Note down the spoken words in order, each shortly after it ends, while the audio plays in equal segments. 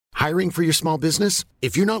Hiring for your small business?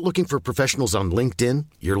 If you're not looking for professionals on LinkedIn,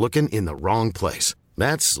 you're looking in the wrong place.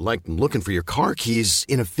 That's like looking for your car keys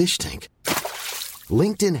in a fish tank.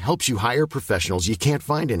 LinkedIn helps you hire professionals you can't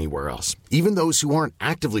find anywhere else, even those who aren't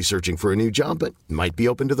actively searching for a new job but might be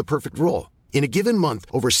open to the perfect role. In a given month,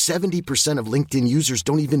 over 70% of LinkedIn users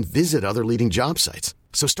don't even visit other leading job sites.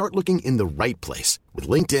 So start looking in the right place. With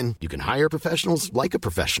LinkedIn, you can hire professionals like a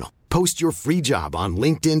professional. Post your free job on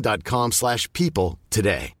linkedin.com/people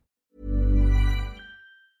today.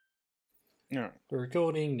 All right. We're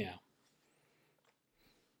recording now.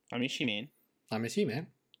 I miss you, man. I miss you, man.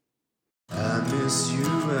 I miss you,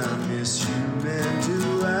 man.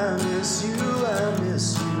 Do I miss you? I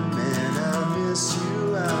miss you, man. I miss you,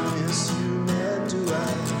 man. Do I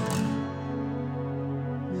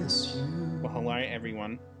miss you? Well, hello,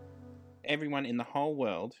 everyone. Everyone in the whole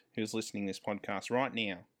world who's listening to this podcast right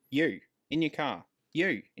now. You, in your car.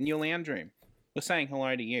 You, in your lounge room. We're saying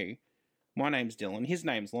hello to you. My name's Dylan. His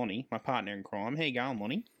name's Lonnie, my partner in crime. How you going,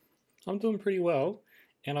 Lonnie? I'm doing pretty well,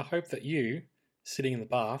 and I hope that you, sitting in the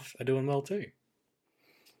bath, are doing well too.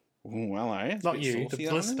 Ooh, hello. It's a Not bit you, saucy,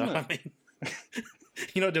 the listener. isn't I it? mean,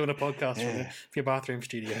 you're not doing a podcast Yeah. from your bathroom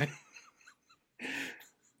studio.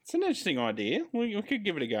 It's an interesting idea. We could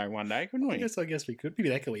give it a go one day, couldn't we? I guess we could. Maybe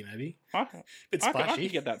echoey, maybe. I Bit I splashy.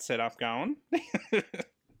 could get that set up going.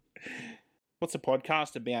 What's the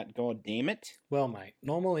podcast about, god damn it? Well, mate,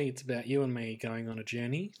 normally it's about you and me going on a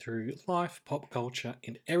journey through life, pop culture,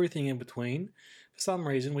 and everything in between. For some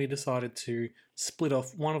reason, we decided to split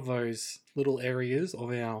off one of those little areas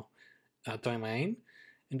of our domain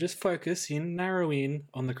and just narrow in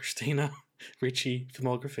on the Christina Ricci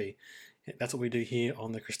filmography. That's what we do here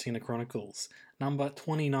on the Christina Chronicles. Number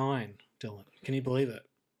 29, Dylan. Can you believe it?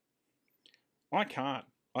 I can't.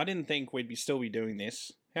 I didn't think we'd still be doing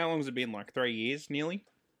this. How long's it been? Like 3 years, nearly,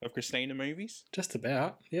 of Christina movies? Just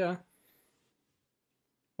about, yeah.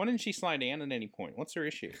 Why didn't she slow down at any point? What's her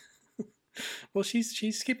issue? Well,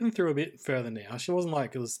 she's skipping through a bit further now. She wasn't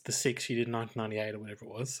like it was the 6 she did in 1998 or whatever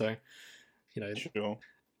it was. So, you know, Sure.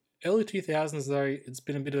 early 2000s though, it's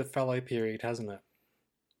been a bit of a fallow period, hasn't it?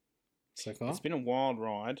 So far, It's been a wild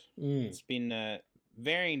ride. Mm, It's been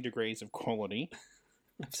varying degrees of quality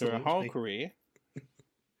through her absolutely. whole career.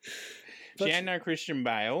 But She had no Christian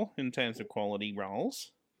Bale in terms of quality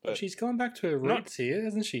roles. but she's gone back to her Not- roots here,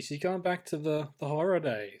 hasn't she? She's gone back to the horror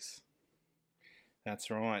days. That's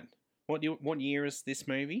right. What year is this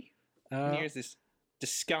movie? What year is this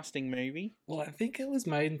disgusting movie? Well, I think it was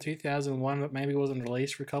made in 2001, but maybe wasn't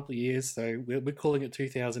released for a couple of years, so we're calling it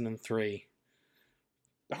 2003.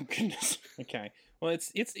 Oh goodness. Okay. Well,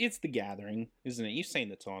 it's The Gathering, isn't it? You've seen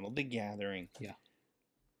the title, The Gathering. Yeah.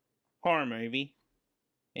 Horror movie,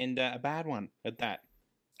 and a bad one at that.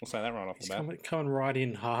 I'll say that right off the It's bat. coming right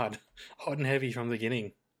in hard, hot and heavy from the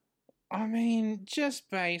beginning. I mean, just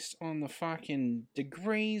based on the fucking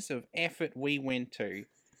degrees of effort we went to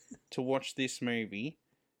watch this movie,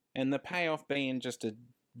 and the payoff being just a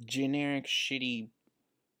generic, shitty,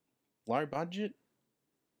 low budget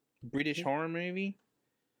British horror movie.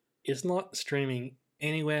 It's not streaming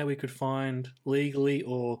anywhere we could find legally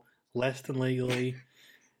or less than legally.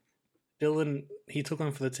 Dylan, he took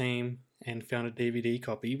one for the team and found a DVD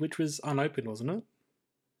copy, which was unopened, wasn't it?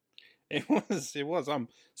 It was. I'm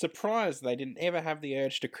surprised they didn't ever have the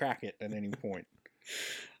urge to crack it at any point.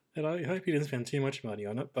 And I hope he didn't spend too much money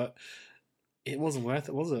on it, but it wasn't worth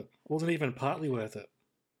it, was it? It wasn't even partly worth it.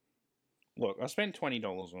 Look, I spent $20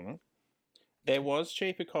 on it. There was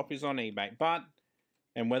cheaper copies on eBay, but,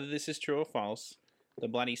 and whether this is true or false, the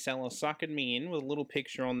bloody seller suckered me in with a little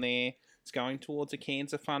picture on there. It's going towards a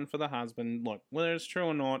cancer fund for the husband. Look, whether it's true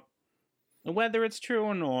or not, I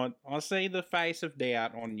see the face of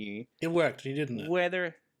doubt on you. It worked, didn't it?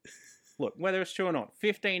 Whether it's true or not,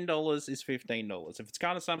 $15 is $15. If it's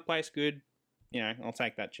going to someplace good, I'll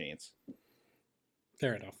take that chance.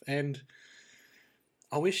 Fair enough. And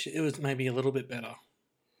I wish it was maybe a little bit better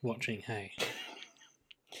watching, hey.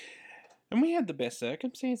 And we had the best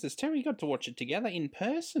circumstances too. We got to watch it together in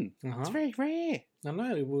person. Uh-huh. It's very rare. I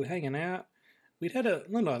know, we were hanging out. We'd had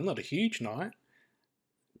not a huge night,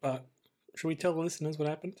 but should we tell the listeners what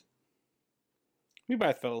happened? We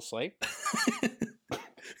both fell asleep.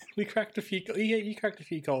 We cracked a few. Yeah, you cracked a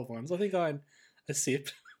few cold ones. I think I had a sip,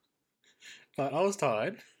 but I was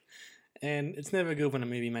tired. And it's never good when a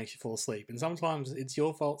movie makes you fall asleep. And sometimes it's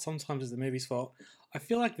your fault. Sometimes it's the movie's fault. I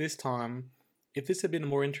feel like this time, if this had been a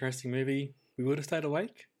more interesting movie, we would have stayed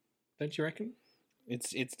awake. Don't you reckon?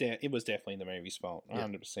 It was definitely the movie's fault.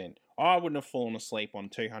 100%. Yeah. I wouldn't have fallen asleep on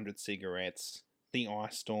 200 Cigarettes, The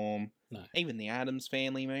Ice Storm, No. even the Addams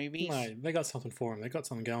Family movies. No, they got something for him. They got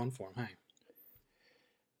something going for him, hey?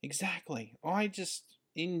 Exactly. I just,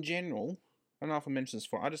 in general, I don't know if I mentioned this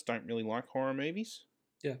before, I just don't really like horror movies.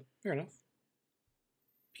 Yeah, fair enough.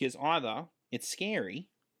 Because either it's scary,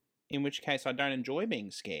 in which case I don't enjoy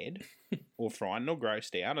being scared, or frightened, or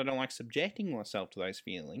grossed out. I don't like subjecting myself to those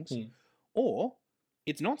feelings. Or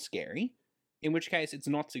it's not scary, in which case it's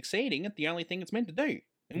not succeeding at the only thing it's meant to do.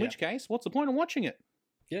 In which case, what's the point of watching it?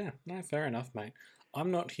 Yeah, no, fair enough, mate. I'm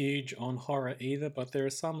not huge on horror either, but there are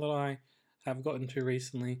some that I have gotten to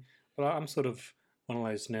recently. But I'm sort of one of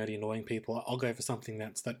those nerdy, annoying people. I'll go for something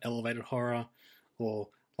that's that elevated horror, or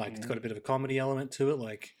like it's got a bit of a comedy element to it,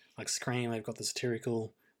 like Scream. They've got the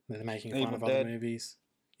satirical. They're making fun of other movies.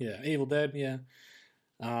 Yeah, Evil Dead. Yeah,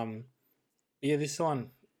 yeah. This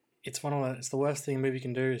one, it's the worst thing a movie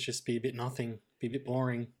can do is just be a bit nothing, be a bit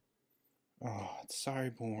boring. Oh, it's so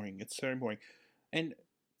boring. It's so boring. And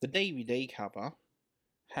the DVD cover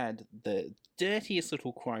had the dirtiest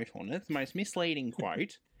little quote on it, the most misleading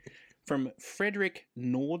quote, from Frederick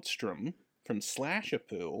Nordstrom from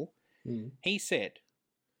Slasherpool. He said,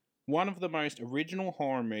 "One of the most original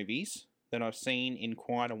horror movies that I've seen in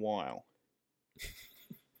quite a while."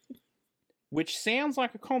 Which sounds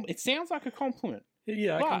like it sounds like a compliment.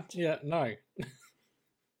 Yeah, no.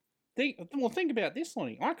 Think about this,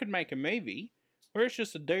 Lonnie. I could make a movie where it's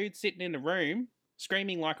just a dude sitting in a room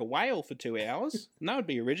screaming like a whale for 2 hours, and that would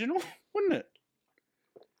be original, wouldn't it?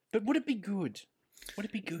 But would it be good? Would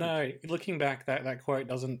it be good? No, looking back, that quote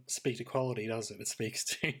doesn't speak to quality, does it? It speaks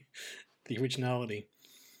to the originality.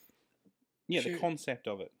 Yeah, the concept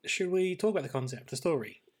of it. Should we talk about the concept, the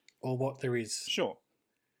story, or what there is? Sure.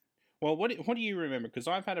 Well, what do you remember? Because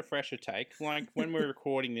I've had a fresher take. Like, when we're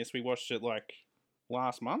recording this, we watched it, like,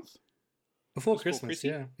 last month? Before Christmas,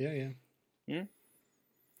 yeah.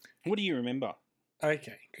 What do you remember?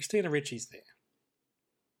 Okay, Christina Ricci's there.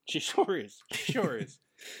 She sure is. She sure is.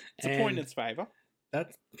 It's a point in its favour.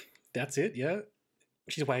 That's it, yeah.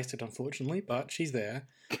 She's wasted, unfortunately, but she's there.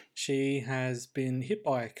 She has been hit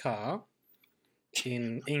by a car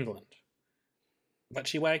in England. But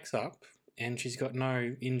she wakes up and she's got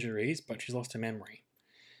no injuries, but she's lost her memory.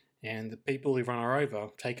 And the people who run her over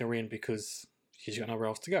take her in because she's got nowhere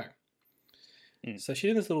else to go. So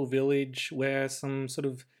she's in this little village where some sort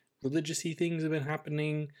of religious-y things have been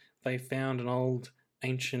happening. They found an old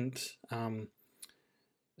ancient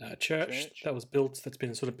church that was built, that's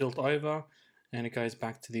been sort of built over, and it goes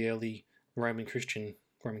back to the early Roman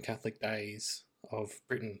Catholic days of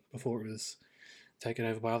Britain before it was taken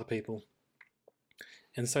over by other people.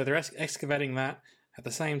 And so they're excavating that. At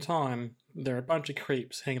the same time, there are a bunch of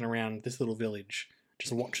creeps hanging around this little village,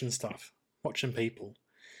 just watching stuff, watching people.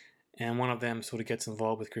 And one of them sort of gets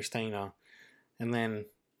involved with Christina. And then,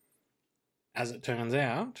 as it turns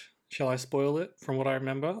out, shall I spoil it from what I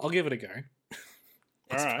remember? I'll give it a go.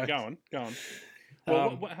 All right, go on.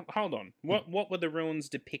 Well, hold on. What were the ruins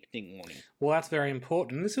depicting, Lonnie? Well, that's very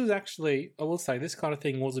important. This was actually, I will say, this kind of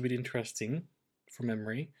thing was a bit interesting from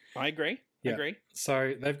memory. I agree. Yeah.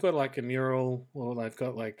 So they've got like a mural, or they've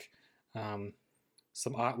got like some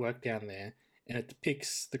artwork down there, and it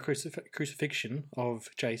depicts the crucifixion of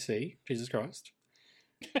JC, Jesus Christ.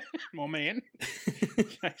 My man.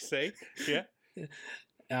 JC, yeah.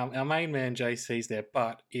 Our main man JC's there,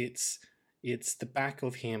 but it's the back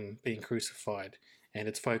of him being crucified, and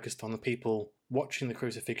it's focused on the people watching the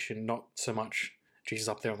crucifixion, not so much Jesus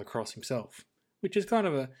up there on the cross himself, which is kind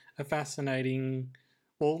of a fascinating,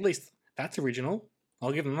 well, at least that's original.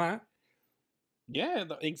 I'll give them that. Yeah,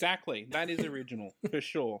 exactly. That is original, for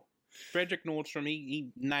sure. Frederick Nordstrom,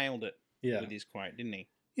 he nailed it with his quote, didn't he?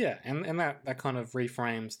 Yeah, and that kind of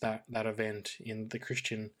reframes that event in the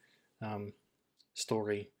Christian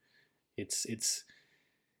story. It's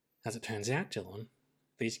as it turns out, Dylan,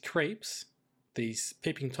 these creeps, these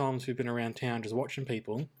peeping toms who've been around town just watching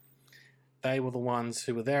people, they were the ones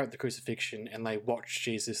who were there at the crucifixion, and they watched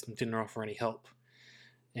Jesus and didn't offer any help.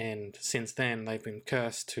 And since then, they've been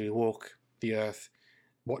cursed to walk the earth,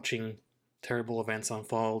 watching terrible events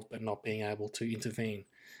unfold, but not being able to intervene.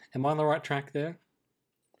 Am I on the right track there?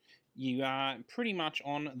 You are pretty much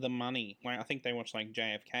on the money. Like, I think they watched like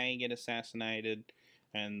JFK get assassinated,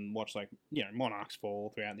 and watch like monarchs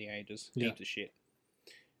fall throughout the ages. Heaps of shit.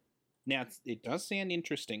 Now it does sound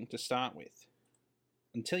interesting to start with,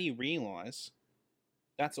 until you realise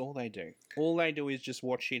that's all they do. All they do is just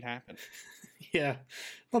watch shit happen. Yeah,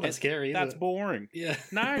 not that scary. That's boring. Yeah,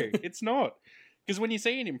 no, it's not. Because when you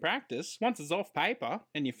see it in practice, once it's off paper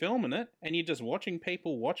and you're filming it and you're just watching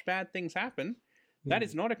people watch bad things happen, that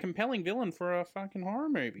is not a compelling villain for a fucking horror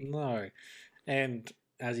movie. No, and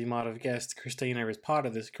as you might have guessed, Christina is part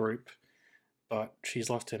of this group, but she's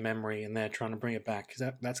lost her memory and they're trying to bring it back.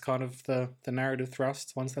 That's kind of the narrative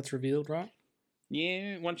thrust once that's revealed, right?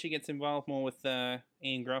 Yeah, once she gets involved more with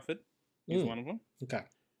Ian Grufford, is one of them. Okay.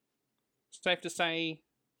 Safe to say,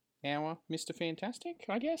 our Mr. Fantastic,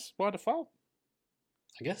 I guess, by default.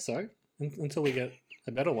 I guess so. Until we get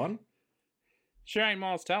a better one. Sure ain't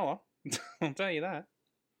Miles Teller, I'll tell you that.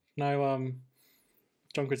 No,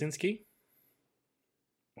 John Krasinski?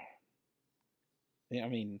 Yeah, I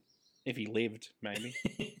mean, if he lived, maybe.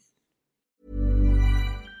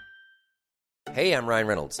 Hey, I'm Ryan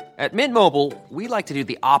Reynolds. At Mint Mobile, we like to do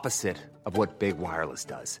the opposite of what Big Wireless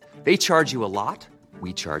does. They charge you a lot,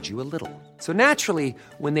 we charge you a little. So naturally,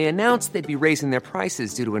 when they announced they'd be raising their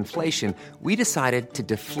prices due to inflation, we decided to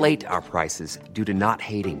deflate our prices due to not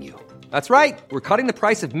hating you. That's right. We're cutting the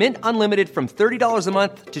price of Mint Unlimited from $30 a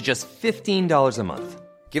month to just $15 a month.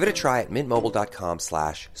 Give it a try at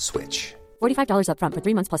mintmobile.com/switch. $45 up front for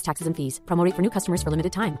 3 months plus taxes and fees. Promo rate for new customers for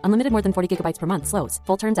limited time. Unlimited more than 40 gigabytes per month. Slows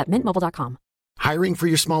full terms at mintmobile.com. Hiring for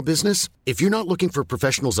your small business? If you're not looking for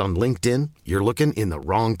professionals on LinkedIn, you're looking in the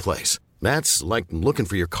wrong place. That's like looking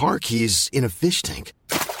for your car keys in a fish tank.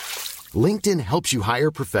 LinkedIn helps you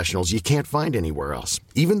hire professionals you can't find anywhere else,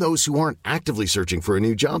 even those who aren't actively searching for a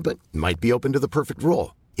new job but might be open to the perfect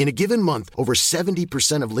role. In a given month, over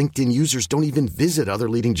 70% of LinkedIn users don't even visit other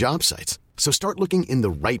leading job sites. So start looking in the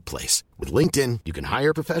right place. With LinkedIn, you can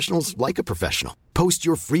hire professionals like a professional. Post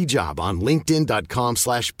your free job on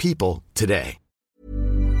linkedin.com/people today.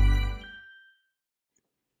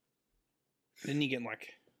 Didn't he get,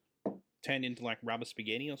 like, turned into, like, rubber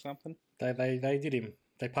spaghetti or something? They did him.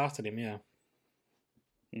 They passed at him, yeah.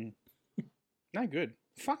 No good.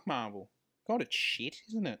 Fuck Marvel. God, it's shit,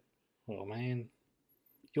 isn't it? Oh, man.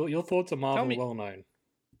 Your thoughts on Marvel me- are well known.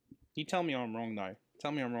 You tell me I'm wrong, though.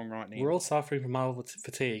 Tell me I'm wrong right now. We're all suffering from Marvel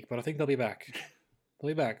fatigue, but I think they'll be back.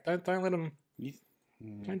 They'll be back. Don't let them...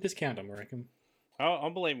 Don't discount them, I reckon.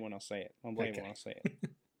 I'll believe it when I see it. I'll believe it Okay. when I see it.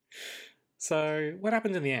 So, what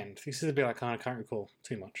happens in the end? This is a bit I can't recall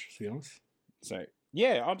too much, to be honest. So,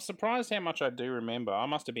 yeah, I'm surprised how much I do remember. I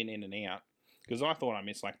must have been in and out, because I thought I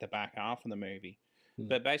missed, like, the back half of the movie.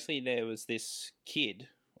 But basically, there was this kid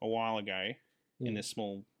a while ago in this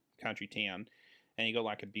small country town, and he got,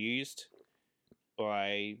 like, abused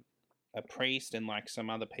by a priest, and, like, some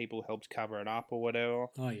other people helped cover it up or whatever.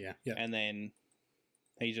 Oh, yeah. And then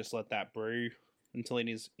he just let that brew until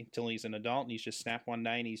he's an adult, and he's just snapped one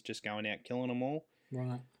day, and he's just going out killing them all.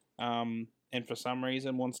 Right. And for some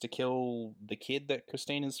reason wants to kill the kid that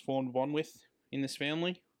Christina's formed a bond with in this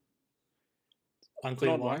family.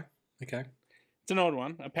 Unclear odd why. one. Okay. It's an odd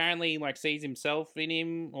one. Apparently, like, sees himself in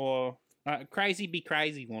him, or crazy be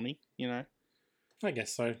crazy, Lonnie. You know. I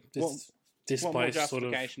guess so. What more Displaced sort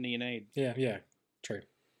of... justification do you need? Yeah. True.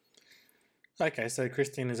 Okay, so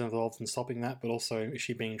Christine is involved in stopping that, but also is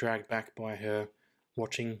she being dragged back by her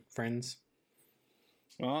watching friends?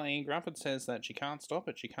 Well, Ian Grufford says that she can't stop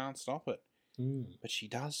it. She can't stop it. But she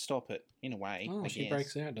does stop it in a way. Oh, I she guess.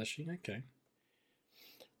 breaks out, does she? Okay.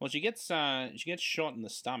 Well, she gets shot in the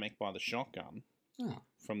stomach by the shotgun Oh.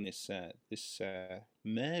 from this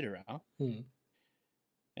murderer, and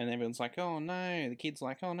everyone's like, "Oh no!" The kid's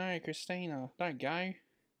like, "Oh no, Christina, don't go.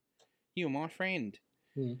 You were my friend."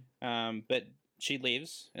 But she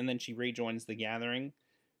lives, and then she rejoins the gathering.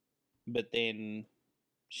 But then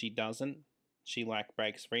she doesn't. She, like,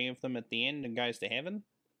 breaks free of them at the end and goes to heaven.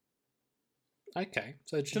 Okay,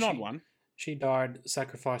 so It's an odd one. She died,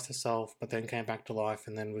 sacrificed herself, but then came back to life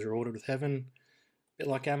and then was rewarded with heaven. Bit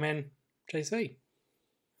like our man, JC.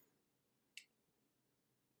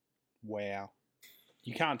 Wow.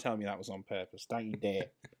 You can't tell me that was on purpose. Don't you dare.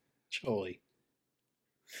 Surely.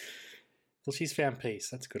 Well, she's found peace.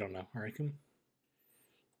 That's good on her, I reckon.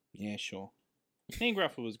 Yeah, sure. Ian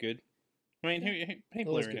Grufford was good. I mean,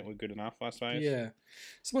 people was in it were good enough, I suppose. Yeah.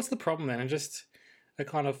 So what's the problem then? Just a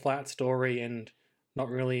kind of flat story and not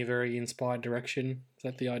really a very inspired direction? Is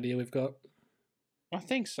that the idea we've got? I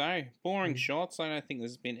think so. Boring shots. I don't think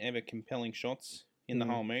there's been ever compelling shots in the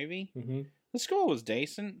whole movie. Mm-hmm. The score was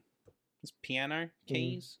decent. There's piano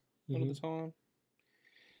keys a lot of the time.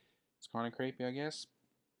 It's kind of creepy, I guess.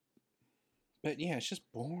 But yeah, it's just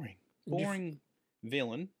boring. Boring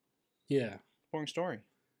villain. Yeah. Boring story.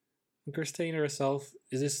 And Christina herself,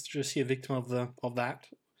 is this just she a victim of that?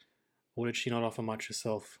 Or did she not offer much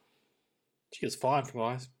herself? She was fine from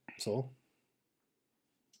what I saw.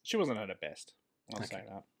 She wasn't at her best. I'll say Okay.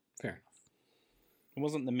 that. Fair enough. It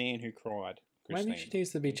wasn't the man who cried. Maybe she Christine. needs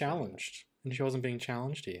to be challenged. And she wasn't being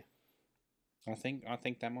challenged here. I think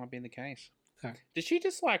that might be the case. Okay. Did she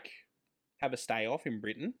just, like, have a stay off in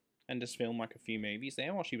Britain and just film, like, a few movies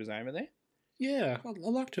there while she was over there? Yeah, I'd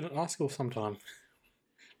like to ask her sometime.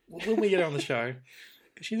 When we get her on the show.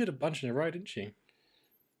 'Cause she did a bunch in a row, didn't she?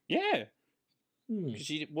 Yeah. Hmm.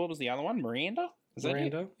 What was the other one? Miranda? Is that it?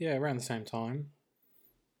 Miranda, yeah, around the same time.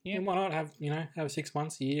 Yeah. And why not have 6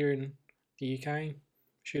 months a year in the UK,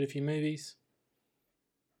 shoot a few movies?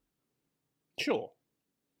 Sure.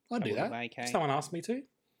 I'd do A little that. vacay. If someone asked me to,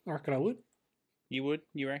 I reckon I would. You would?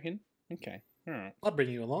 You reckon? Okay. All right. I'd bring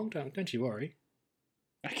you along. Don't you worry.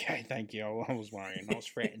 Okay, thank you. I was worrying. I was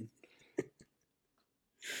fretting.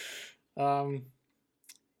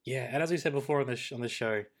 Yeah, and as we said before on the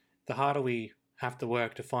show, the harder we have to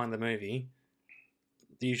work to find the movie,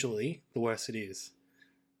 usually the worse it is.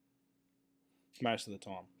 Most of the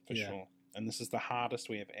time, for Yeah. sure. And this is the hardest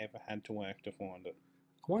we have ever had to work to find it.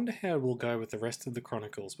 I wonder how it will go with the rest of the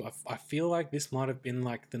Chronicles, but I feel like this might have been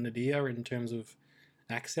like the nadir in terms of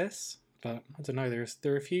access, but I don't know.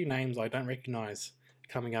 There are a few names I don't recognise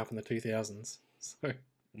coming up in the 2000s. So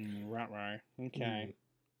Right. Okay.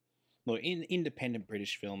 Look, independent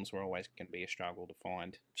British films were always going to be a struggle to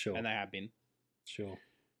find, sure, and they have been. sure.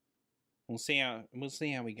 We'll see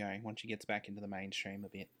how we go once she gets back into the mainstream a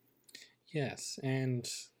bit. Yes, and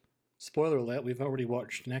spoiler alert: we've already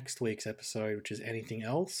watched next week's episode, which is Anything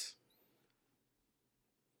Else.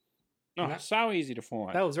 Oh, That- so easy to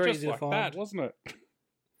find. that was very Just easy to like find. that, wasn't it?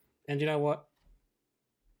 And you know what?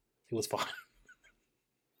 It was fine.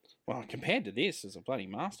 Well, compared to this, it's a bloody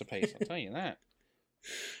masterpiece. I'll tell you that.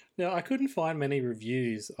 Now, I couldn't find many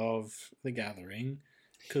reviews of The Gathering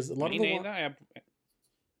because a lot Me of the neither.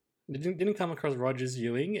 didn't come across Roger's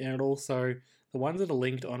viewing, and also the ones that are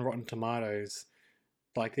linked on Rotten Tomatoes,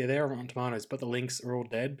 like they're there on Rotten Tomatoes, but the links are all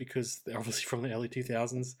dead because they're obviously from the early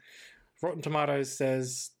 2000s. Rotten Tomatoes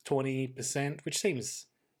says 20%, which seems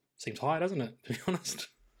high, doesn't it? To be honest,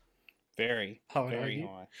 Very, I would very argue.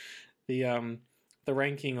 high. The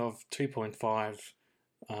ranking of 2.5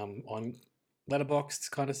 on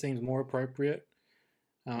Letterboxd kind of seems more appropriate.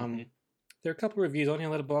 There are a couple of reviews on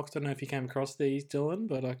your Letterboxd. I don't know if you came across these, Dylan,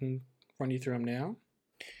 but I can run you through them now.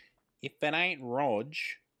 If it ain't Rog,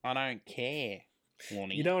 I don't care,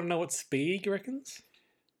 Lonnie. You don't know what Spieg reckons?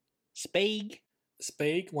 Spieg.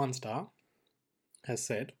 Spieg, 1 star, has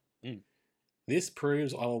said, Mm. "This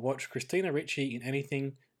proves I will watch Christina Ricci in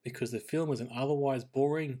anything because the film is an otherwise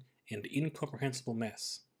boring and incomprehensible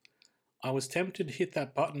mess. I was tempted to hit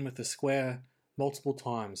that button with the square multiple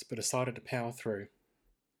times, but decided to power through."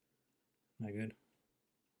 No good.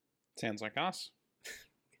 Sounds like us.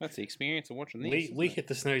 That's the experience of watching this. We hit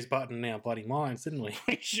the snooze button in our bloody minds, didn't we?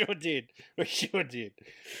 We sure did. We sure did.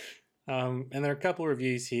 And there are a couple of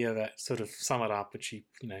reviews here that sort of sum it up, which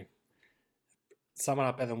sum it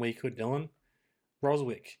up better than we could, Dylan.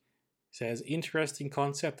 Roswick says, "Interesting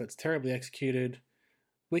concept that's terribly executed."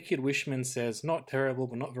 Wicked Wishman says, "Not terrible,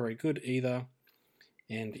 but not very good either."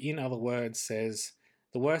 And In Other Words says,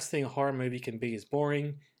 "The worst thing a horror movie can be is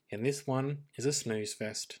boring, and this one is a snooze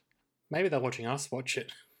fest." Maybe they're watching us watch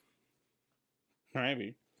it.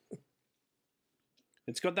 Maybe.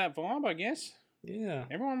 It's got that vibe, I guess. Yeah,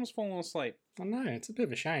 Everyone was falling asleep. I know, it's a bit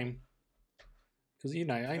of a shame. Because, I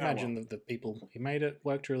imagine that the people who made it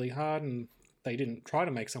worked really hard and they didn't try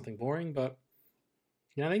to make something boring, but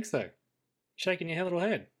you don't think so? Shaking your little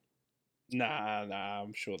head. Nah,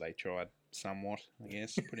 I'm sure they tried somewhat, I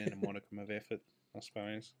guess. Put in a modicum of effort, I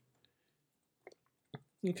suppose.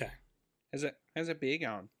 Okay. How's that beer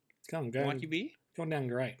going? Going Like your beer? going down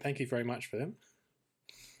great. Thank you very much for them.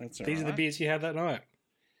 That's all These are the right. beers you had that night.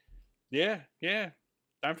 Yeah.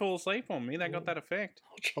 Don't fall asleep on me. They got that effect.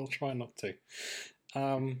 I'll try not to.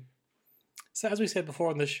 So as we said before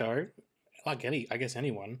on this show, like I guess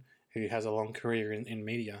anyone who has a long career in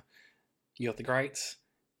media, you got the greats,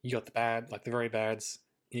 you got the bad, like the very bads,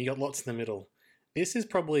 and you got lots in the middle. This is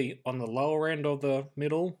probably on the lower end of the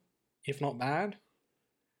middle, if not bad.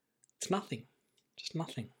 It's nothing. Just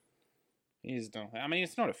nothing.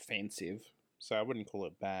 It's not offensive, so I wouldn't call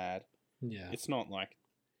it bad. Yeah. It's not like...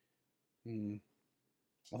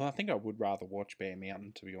 Well, I think I would rather watch Bear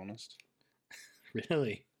Mountain, to be honest.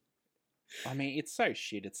 Really? I mean, it's so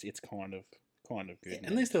shit. It's kind of good.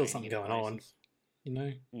 At least there was something going on.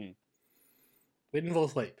 Mm. We didn't fall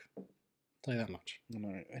asleep. Tell you that much. No,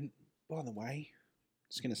 and by the way,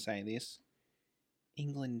 just gonna say this: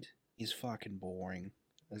 England is fucking boring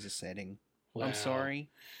as a setting. Wow. I'm sorry.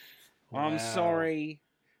 Wow. I'm sorry.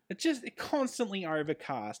 It's constantly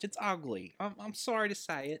overcast. It's ugly. I'm sorry to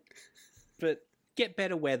say it, but get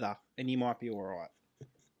better weather and you might be all right.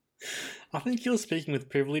 I think you're speaking with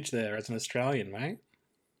privilege there as an Australian, mate.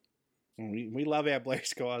 We love our blue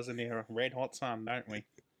skies and our red hot sun, don't we?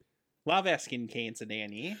 Love our skin cancer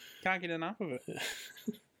down here. Can't get enough of it.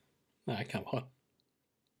 No, come on.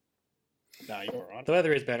 No, you're all right. The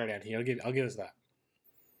weather is better down here. I'll give us that.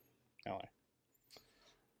 Hello.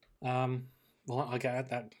 Well, I got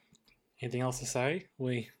that. Anything else to say?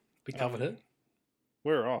 We covered it.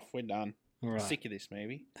 We're off. We're done. All right. Sick of this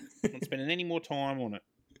movie. Not spending any more time on it.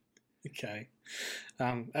 Okay.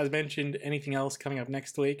 As mentioned, anything else coming up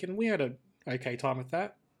next week, and we had a okay time with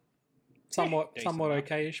that. Somewhat decent enough.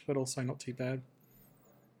 okayish, but also not too bad.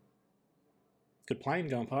 Good plane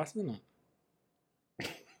going past, isn't it?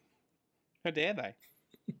 How dare they?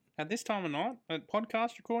 At this time of night, at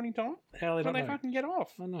podcast recording time, How how they they not know? fucking get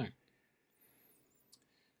off? I know.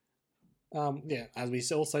 Yeah, as we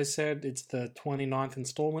also said, it's the 29th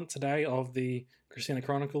installment today of the Christina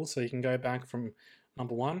Chronicles, so you can go back from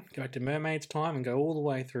number 1, go back to Mermaid's Time, and go all the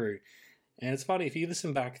way through. And it's funny, if you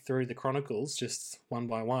listen back through the Chronicles, just one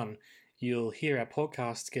by one, you'll hear our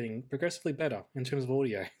podcasts getting progressively better in terms of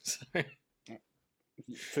audio. So,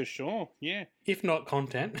 For sure, yeah. if not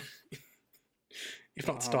content, if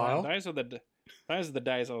not style. Those are the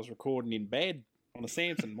days I was recording in bed on a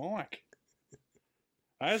Samsung mic.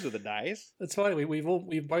 Those are the days. It's funny,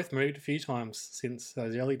 we've both moved a few times since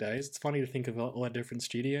those early days. It's funny to think of all our different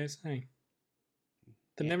studios. Hey,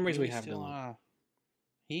 the memories we have now.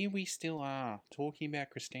 Here we still are, talking about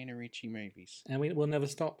Christina Ricci movies. And we'll never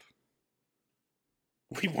stop.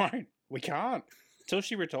 We won't. We can't. Until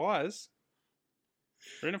she retires.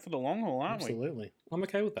 We're in it for the long haul, aren't we? Absolutely. I'm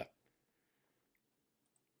okay with that.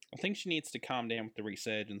 I think she needs to calm down with the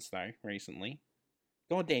resurgence, though, recently.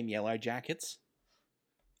 Goddamn Yellow Jackets.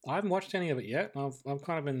 I haven't watched any of it yet. I've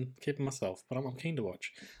kind of been keeping myself, but I'm keen to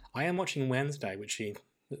watch. I am watching Wednesday, which she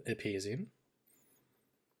appears in.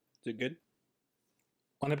 Is it good?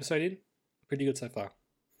 1 episode in. Pretty good so far.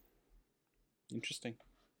 Interesting.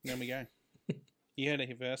 There we go. You heard it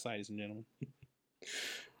here first, ladies and gentlemen.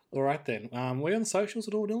 All right, then. We're on socials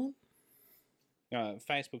at all, Dylan?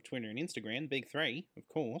 Facebook, Twitter, and Instagram. Big 3, of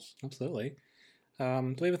course. Absolutely.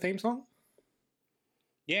 Do we have a theme song?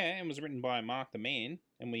 Yeah, and was written by Mark the Man,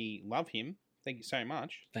 and we love him. Thank you so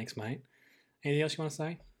much. Thanks, mate. Anything else you want to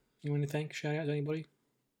say? You want to thank, shout out to anybody?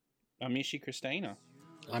 I miss you, Christina.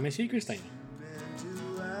 I miss you, Christina.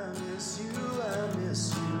 I miss you, I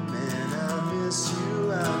miss you, man. I miss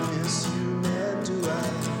you, I miss you, man. Do I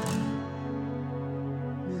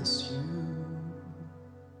miss you?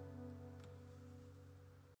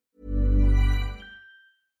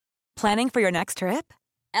 Planning for your next trip?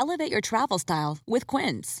 Elevate your travel style with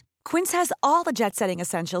Quince. Quince has all the jet-setting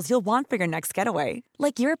essentials you'll want for your next getaway,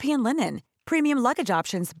 like European linen, premium luggage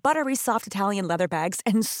options, buttery soft Italian leather bags,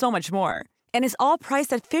 and so much more. And is all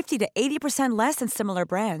priced at 50 to 80% less than similar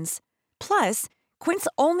brands. Plus, Quince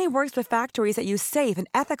only works with factories that use safe and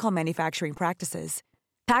ethical manufacturing practices.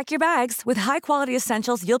 Pack your bags with high-quality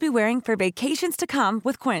essentials you'll be wearing for vacations to come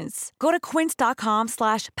with Quince. Go to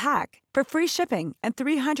quince.com/pack for free shipping and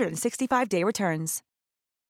 365-day returns.